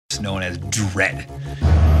known as dread.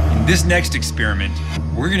 In this next experiment,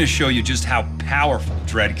 we're gonna show you just how powerful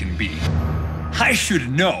dread can be. I should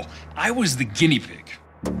know, I was the guinea pig.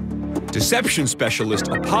 Deception specialist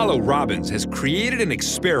Apollo Robbins has created an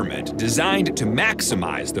experiment designed to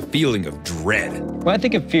maximize the feeling of dread. When I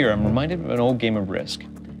think of fear, I'm reminded of an old game of Risk.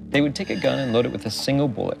 They would take a gun and load it with a single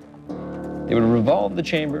bullet. They would revolve the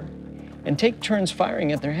chamber and take turns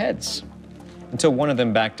firing at their heads until one of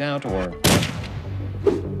them backed out or...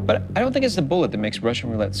 But I don't think it's the bullet that makes Russian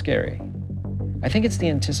roulette scary. I think it's the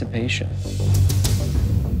anticipation.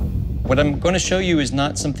 What I'm going to show you is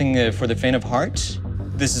not something for the faint of heart.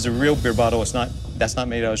 This is a real beer bottle. That's not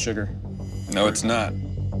made out of sugar. No, it's not.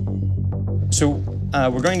 So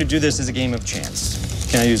we're going to do this as a game of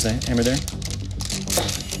chance. Can I use the hammer there?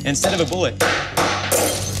 Instead of a bullet,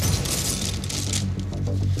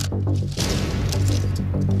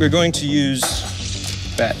 we're going to use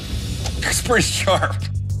that. It's pretty sharp.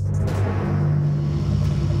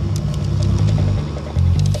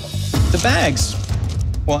 The bags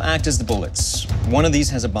will act as the bullets. One of these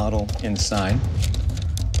has a bottle inside.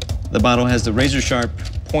 The bottle has the razor-sharp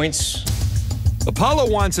points. Apollo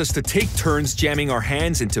wants us to take turns jamming our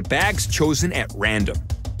hands into bags chosen at random,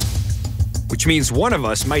 which means one of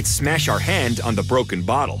us might smash our hand on the broken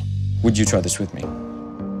bottle. Would you try this with me?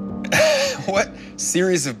 What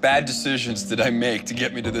series of bad decisions did I make to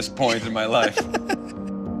get me to this point in my life?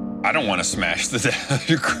 I don't want to smash the death of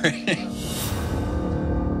Ukraine.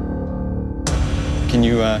 Can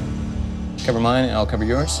you cover mine and I'll cover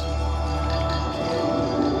yours?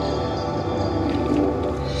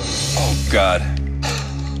 Oh, God.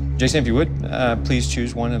 Jason, if you would, please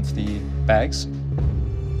choose one of the bags.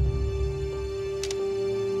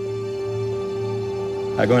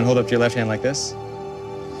 Go ahead and hold up your left hand like this.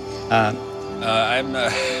 How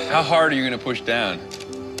hard are you going to push down?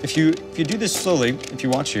 If you do this slowly, if you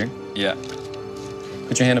watch here. Yeah.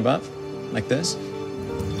 Put your hand above, like this.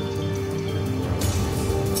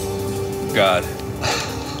 God.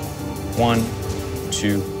 1,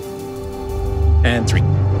 2, and 3.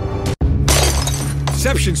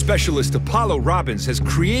 Deception specialist Apollo Robbins has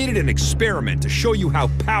created an experiment to show you how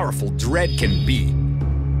powerful dread can be.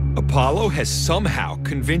 Apollo has somehow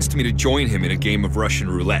convinced me to join him in a game of Russian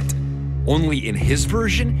roulette. Only in his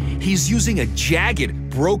version, he's using a jagged,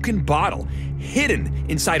 broken bottle hidden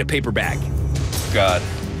inside a paper bag. God.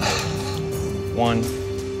 1,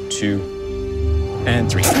 2, and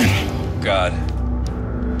 3. God. I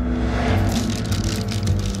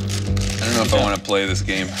don't know if I want to play this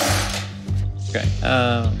game. Okay.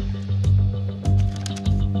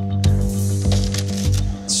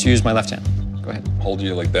 Let's use my left hand. Go ahead. Hold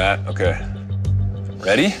you like that? Okay.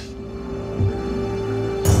 Ready?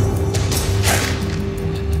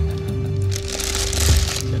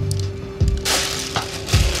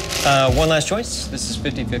 One last choice. This is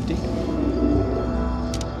 50-50.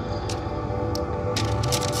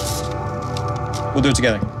 We'll do it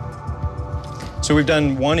together. So we've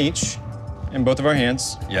done one each in both of our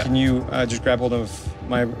hands. Yeah. Can you just grab hold of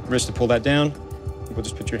my wrist to pull that down? We'll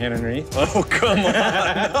just put your hand underneath. Oh, come on.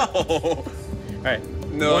 No. All right.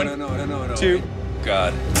 No, 1, no. 2.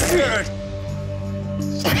 God.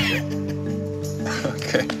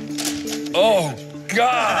 Okay. Oh,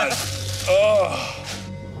 God. Oh.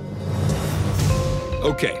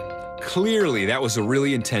 Okay, clearly that was a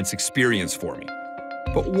really intense experience for me.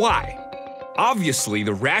 But why? Obviously,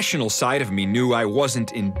 the rational side of me knew I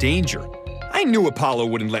wasn't in danger. I knew Apollo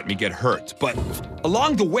wouldn't let me get hurt, but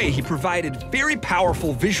along the way, he provided very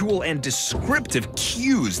powerful visual and descriptive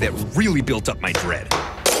cues that really built up my dread.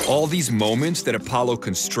 All these moments that Apollo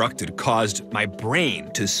constructed caused my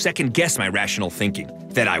brain to second-guess my rational thinking,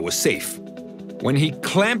 that I was safe. When he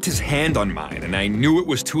clamped his hand on mine and I knew it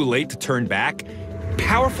was too late to turn back,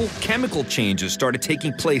 powerful chemical changes started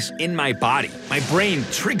taking place in my body. My brain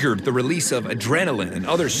triggered the release of adrenaline and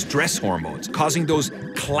other stress hormones, causing those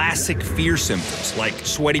classic fear symptoms like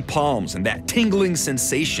sweaty palms and that tingling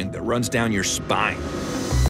sensation that runs down your spine.